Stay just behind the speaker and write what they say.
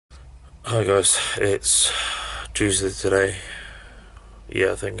Hi guys, it's Tuesday today.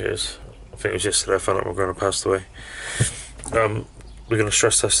 Yeah, I think it is. I think it was yesterday I found out my grandma passed away. We're going to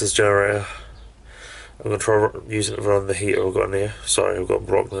stress test this generator. I'm going to try using it rather than the heater I've got in here. Sorry, I've got a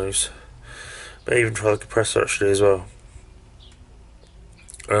blocked nose. May even try the compressor actually as well.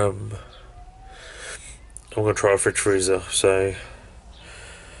 I'm going to try a fridge freezer, so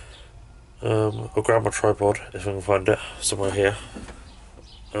I'll grab my tripod if I can find it somewhere here.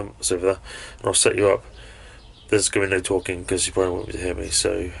 It's over there, and I'll set you up. There's going to be no talking because you probably won't be able to hear me,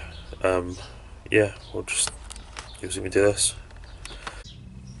 so yeah, you'll see me do this.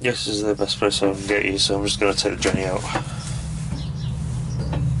 Yes, this is the best place I can get you, so I'm just going to take the Jenny out.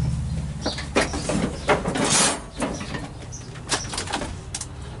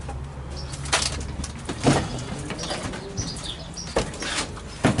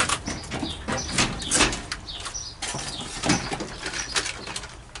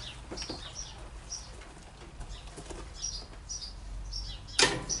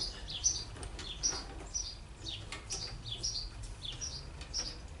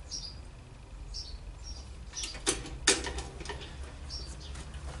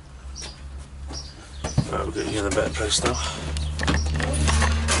 Right, we'll get you in a better place now.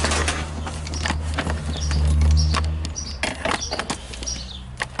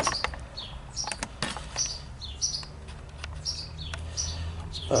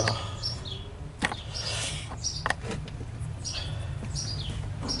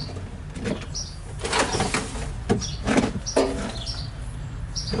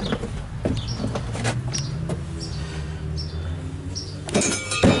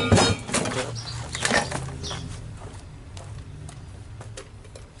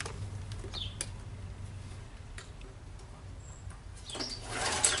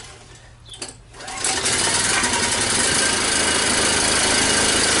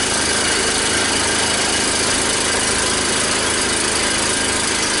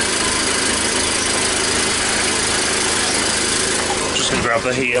 Just going to grab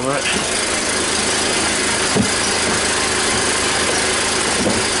the heater, mate.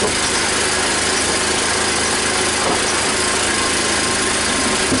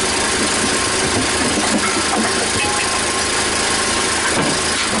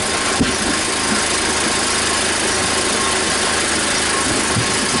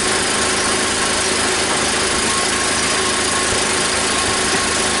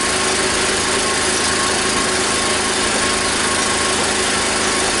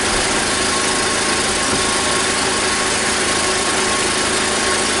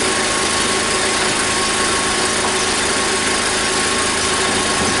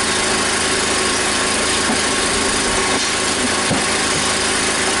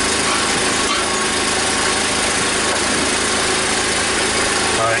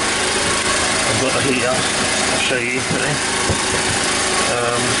 I've got the heater, I'll show you quickly.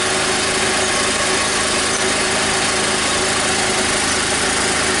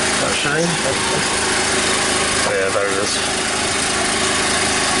 Actually, oh yeah, there it is.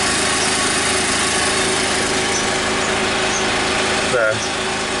 There.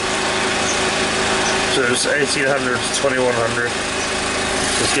 So it's 1800 to 2100.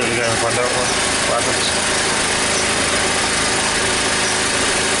 Let's give it a go and find out what happens.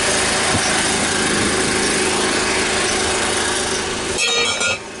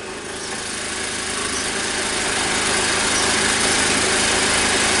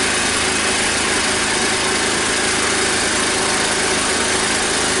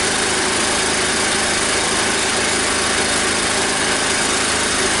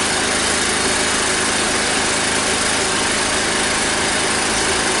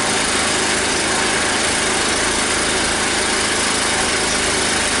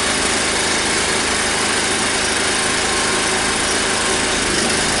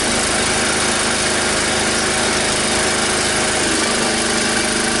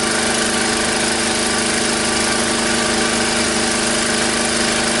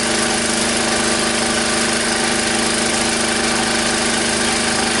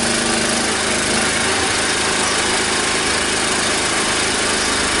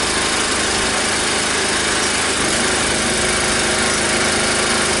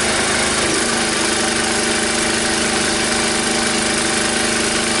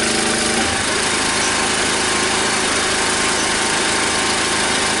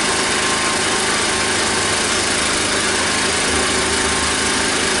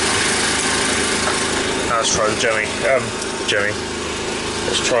 Let's try the Jemmy.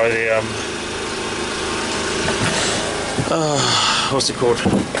 Let's try the what's it called?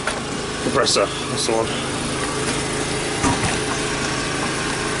 Compressor. That's the one.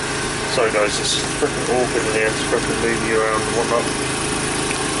 Sorry guys, it's freaking awkward in here, it's freaking moving you around and whatnot.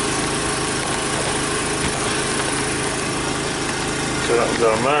 So that will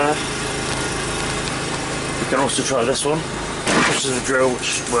go on there. We can also try this one, which is a drill, which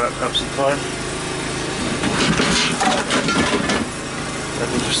should work absolutely fine. Let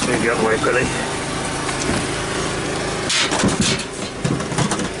me just move you out of the way quickly.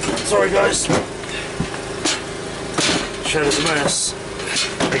 Sorry guys. Shed is a mess.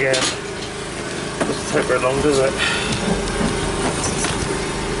 Again. Doesn't take very long, does it?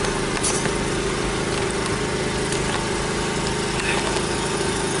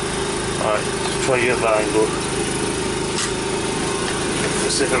 Alright, try to get that angle.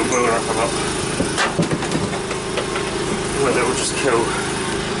 Let's see if it'll blow it up or not. Whether it will just kill.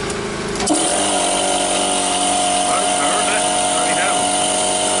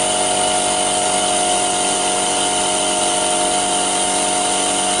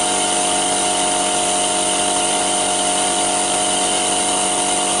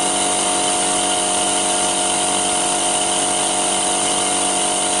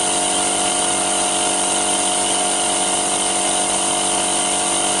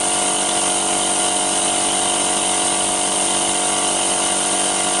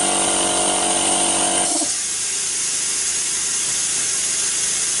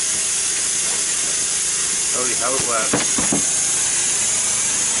 Show you how it works.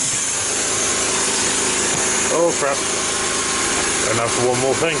 Oh crap. And now for one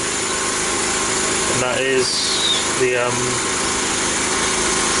more thing. And that is the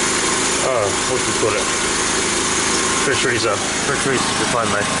what do you call it? Fridge freezer. Fridge freezer's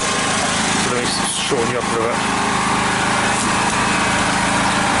behind me. So let me shorten you up a little bit.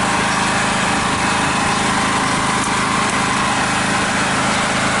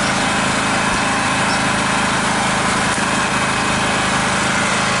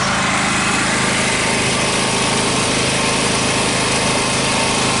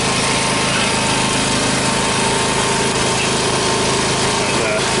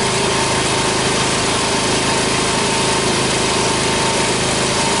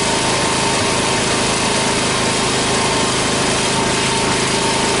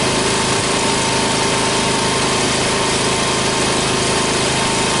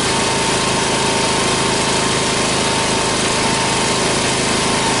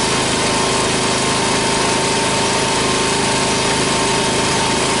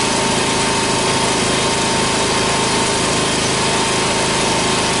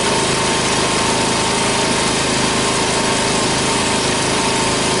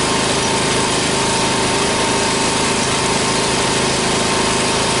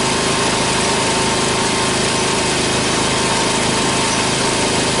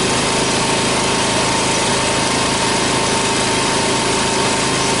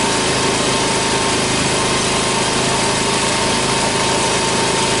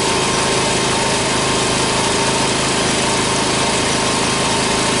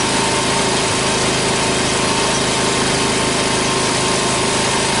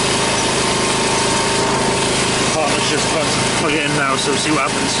 Just plug it in now, so we'll see what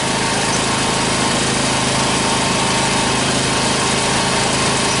happens.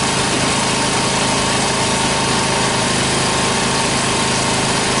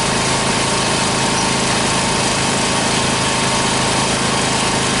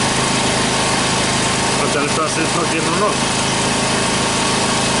 I'll tell if that's plugged in or not.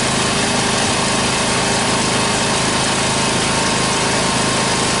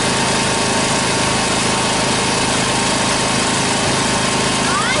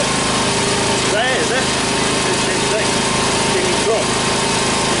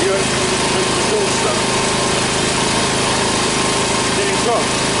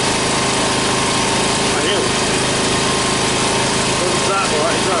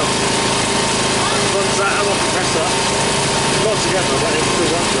 Together, but it's still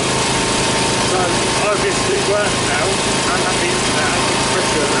working. So obviously it works now, and that means that I can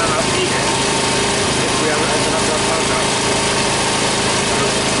pressure and I'll eat it if we haven't opened up our phone now.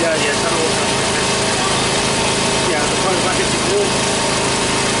 Yeah, I don't know what's happening. Yeah, the phone's back into the wall.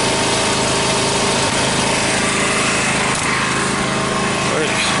 Right,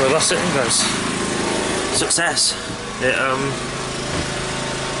 well that's it then guys. Success. It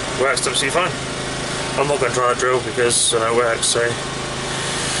works absolutely fine. I'm not going to try a drill because I know it works, so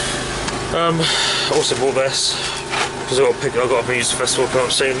also bought this because I've got a music festival coming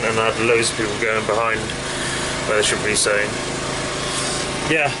up soon and I had loads of people going behind where they should be staying.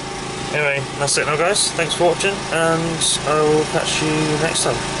 Yeah, anyway, that's it now guys, thanks for watching and I will catch you next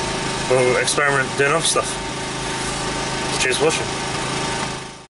time. We'll experiment doing other stuff. Cheers for watching.